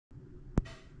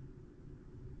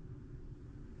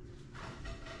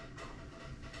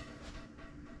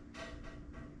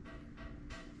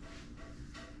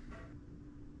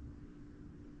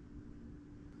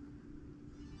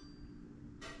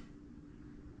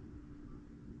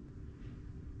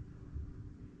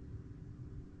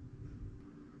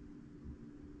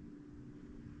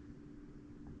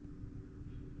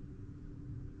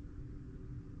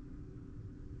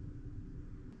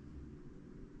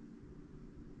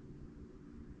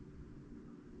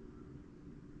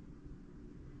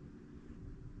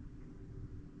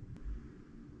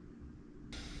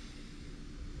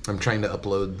I'm trying to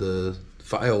upload the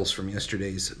files from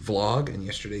yesterday's vlog and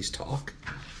yesterday's talk.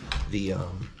 The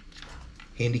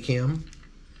Handycam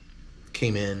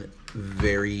came in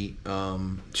very,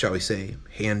 shall we say,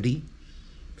 handy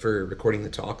for recording the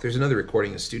talk. There's another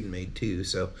recording a student made too,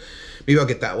 so maybe I'll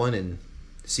get that one and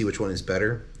see which one is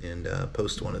better and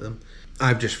post one of them.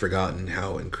 I've just forgotten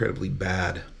how incredibly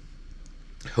bad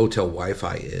hotel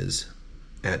Wi-Fi is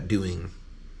at doing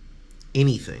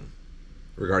anything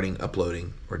regarding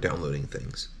uploading or downloading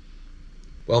things.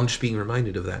 Well, I'm just being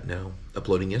reminded of that now,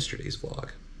 uploading yesterday's vlog.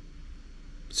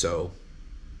 So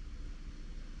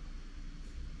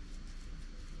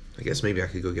I guess maybe I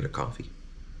could go get a coffee.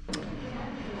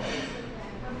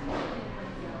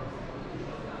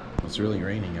 It's really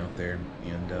raining out there,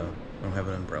 and I don't have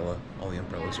an umbrella. All the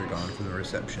umbrellas are gone from the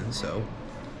reception, so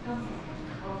I'm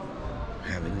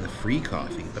having the free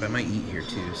coffee, but I might eat here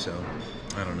too, so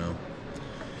I don't know.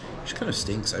 It just kind of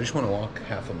stinks. I just want to walk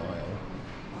half a mile,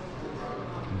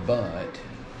 but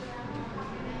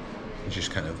it's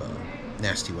just kind of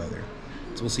nasty weather.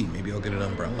 So we'll see. Maybe I'll get an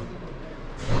umbrella.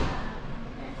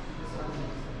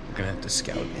 We're gonna have to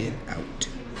scout it out.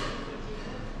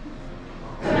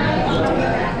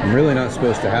 I'm really not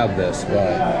supposed to have this,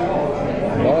 but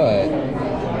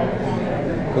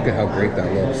look at how great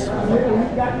that looks. I'm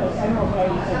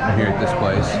here at this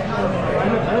place,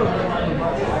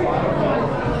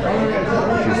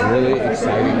 which is a really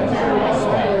exciting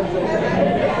spot.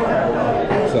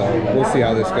 So we'll see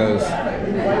how this goes.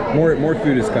 More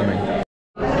food is coming.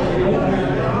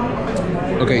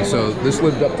 Okay, so this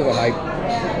lived up to the hype,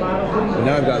 but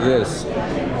now I've got this.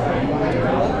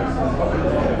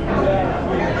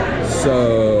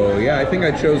 So yeah, I think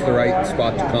I chose the right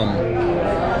spot to come.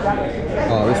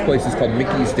 This place is called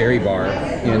Mickey's Dairy Bar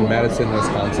in Madison,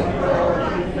 Wisconsin.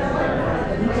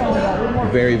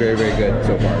 Very, very, very good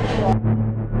so far.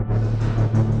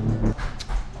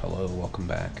 Hello, welcome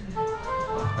back.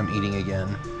 I'm eating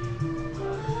again.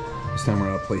 This time we're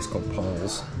at a place called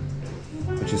Paul's,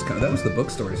 which is kind of, that was the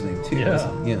bookstore's name too.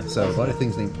 Yeah. Yeah. So a lot of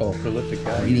things named Paul. Prolific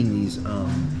guy. I'm eating these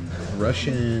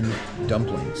Russian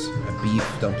dumplings, beef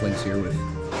dumplings here with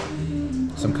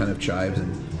some kind of chives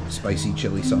and spicy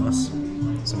chili sauce,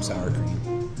 some sour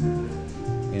cream,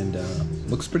 and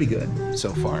looks pretty good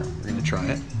so far. We're gonna try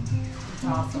it.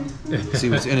 Awesome. See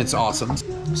what's, and it's awesome.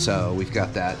 So we've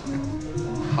got that.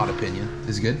 Hot opinion.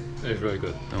 Is it good? It's really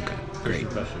good. Okay, great.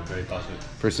 First impression, very positive.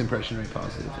 First impression, very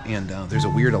positive. And there's a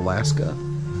weird Alaska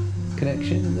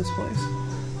connection in this place.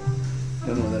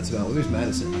 Don't know what that's about. Well, there's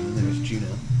Madison, and then there's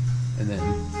Juneau, and then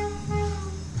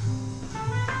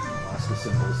Alaska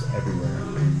symbols everywhere.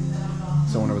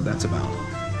 So I wonder what that's about.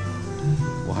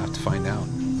 We'll have to find out,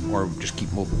 or just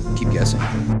we'll keep guessing.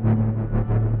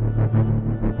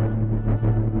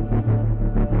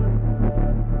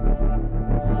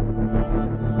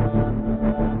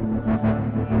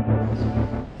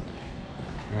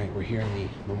 We're here in the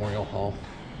Memorial Hall.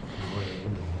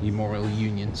 Memorial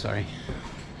Union, sorry.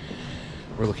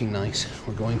 We're looking nice.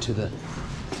 We're going to the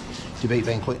debate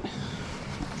banquet.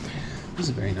 This is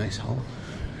a very nice hall.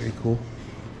 Very cool.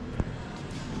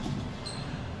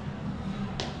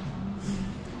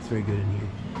 It's very good in here.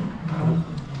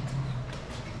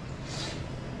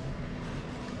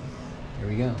 Here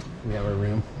we go. We have our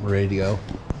room. We're ready to go.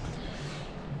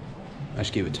 I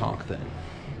just gave a talk that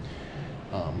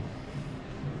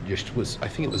I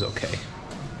think it was okay.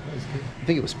 I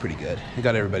think it was pretty good. It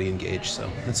got everybody engaged, so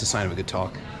that's a sign of a good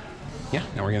talk. Yeah,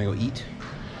 now we're gonna go eat,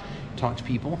 talk to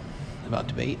people about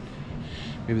debate.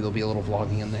 Maybe there'll be a little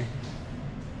vlogging in there.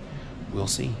 We'll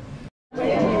see.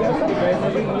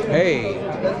 Hey,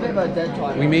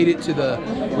 we made it to the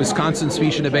Wisconsin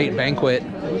Speech and Debate Banquet,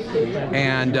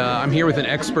 and I'm here with an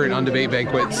expert on debate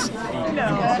banquets.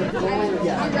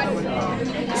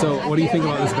 So what do you think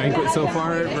about this banquet so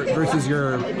far versus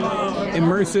your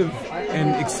immersive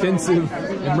and extensive,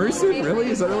 immersive,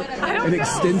 really? Is that really? An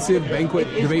extensive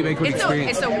debate banquet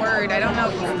experience? It's a word. I don't know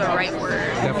if it's the right word.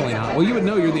 Definitely not. Well, you would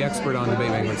know, you're the expert on debate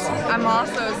banquets. I'm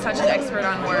also such an expert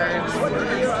on words.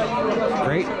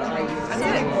 Great. That's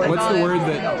it. What's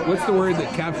the word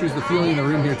that captures the feeling in the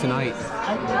room here tonight?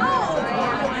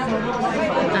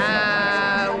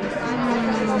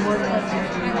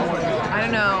 I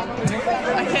don't know.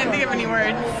 I can't think of any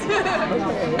words.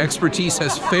 Expertise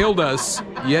has failed us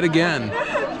yet again.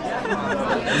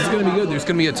 This is going to be good. There's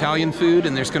going to be Italian food,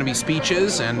 and there's going to be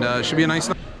speeches, and it should be a nice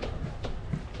night.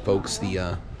 Folks,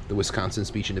 the Wisconsin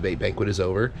Speech and Debate Banquet is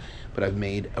over, but I've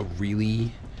made a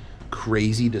really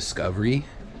crazy discovery.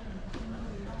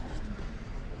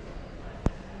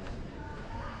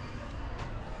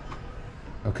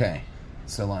 Okay,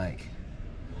 so like,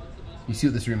 you see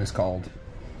what this room is called?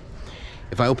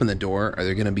 If I open the door, are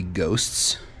there going to be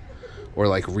ghosts or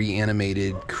like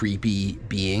reanimated, creepy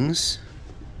beings?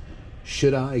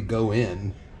 Should I go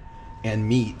in and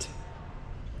meet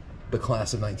the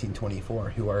class of 1924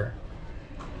 who are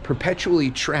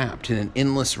perpetually trapped in an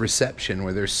endless reception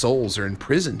where their souls are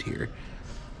imprisoned here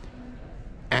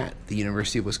at the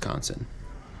University of Wisconsin?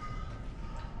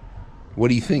 What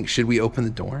do you think? Should we open the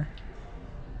door?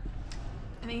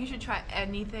 I think you should try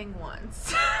anything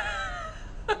once.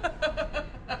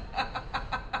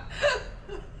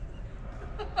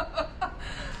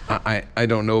 I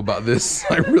don't know about this.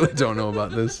 I really don't know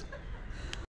about this.